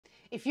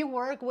If you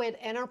work with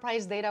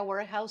enterprise data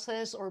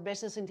warehouses or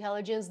business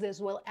intelligence,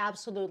 this will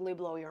absolutely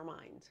blow your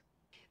mind.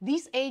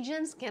 These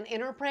agents can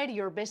interpret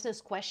your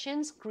business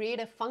questions, create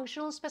a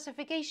functional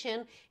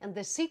specification, and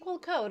the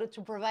SQL code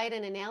to provide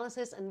an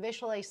analysis and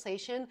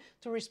visualization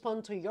to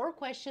respond to your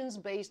questions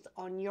based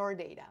on your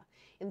data.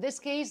 In this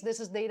case, this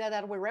is data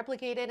that we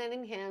replicated and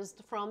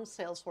enhanced from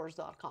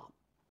Salesforce.com.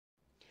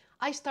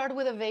 I start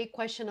with a vague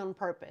question on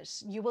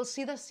purpose. You will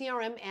see the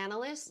CRM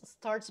analyst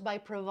starts by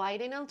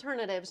providing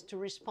alternatives to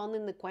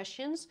responding to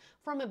questions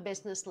from a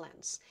business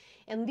lens.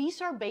 And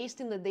these are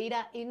based in the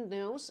data it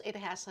knows it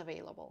has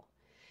available.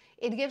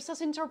 It gives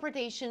us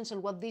interpretations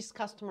on what these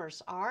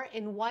customers are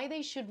and why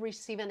they should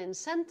receive an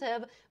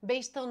incentive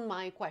based on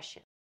my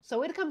question.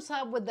 So it comes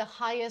up with the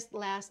highest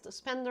last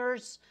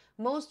spenders,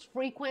 most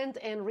frequent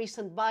and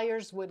recent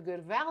buyers with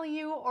good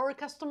value, or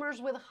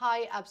customers with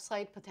high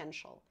upside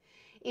potential.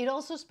 It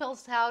also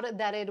spells out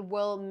that it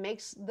will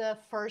mix the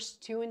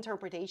first two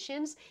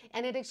interpretations,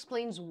 and it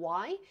explains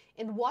why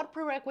and what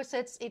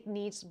prerequisites it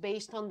needs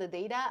based on the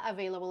data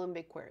available in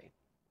BigQuery.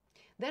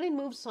 Then it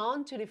moves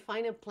on to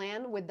define a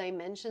plan with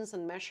dimensions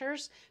and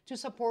measures to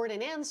support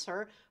an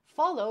answer,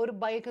 followed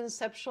by a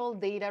conceptual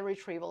data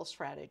retrieval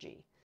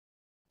strategy.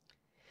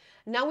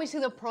 Now we see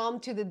the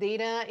prompt to the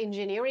data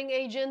engineering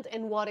agent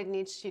and what it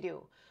needs to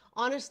do.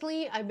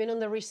 Honestly, I've been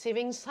on the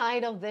receiving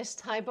side of this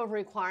type of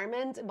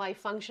requirement by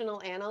functional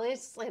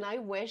analysts, and I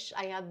wish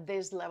I had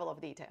this level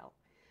of detail.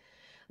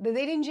 The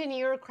data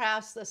engineer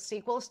crafts a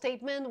SQL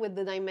statement with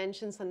the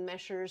dimensions and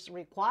measures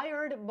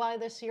required by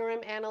the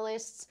CRM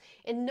analysts,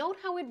 and note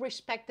how it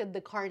respected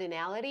the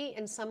cardinality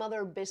and some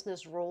other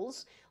business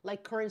rules,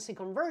 like currency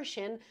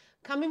conversion,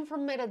 coming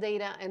from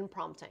metadata and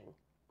prompting.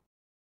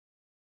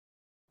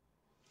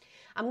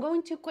 I'm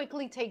going to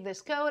quickly take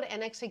this code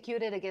and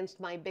execute it against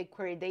my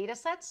BigQuery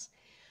datasets.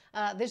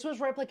 This was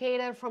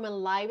replicated from a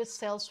live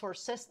Salesforce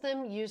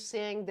system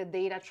using the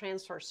data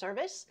transfer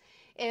service.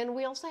 And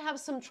we also have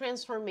some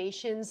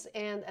transformations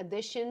and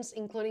additions,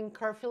 including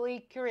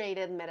carefully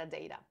curated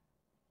metadata.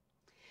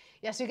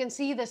 As you can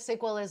see, the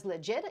SQL is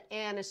legit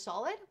and is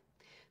solid.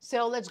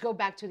 So let's go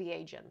back to the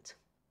agent.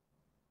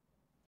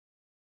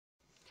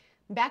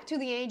 Back to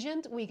the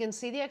agent, we can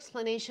see the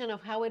explanation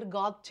of how it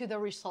got to the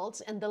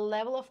results and the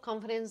level of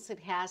confidence it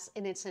has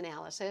in its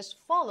analysis,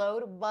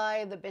 followed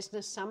by the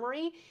business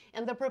summary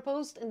and the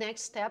proposed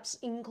next steps,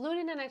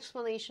 including an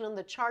explanation on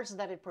the charts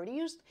that it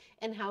produced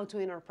and how to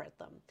interpret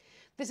them.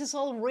 This is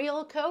all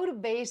real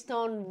code based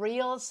on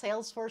real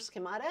Salesforce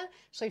schemata.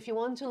 So if you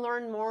want to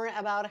learn more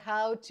about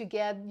how to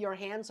get your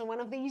hands on one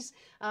of these,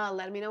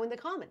 let me know in the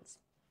comments.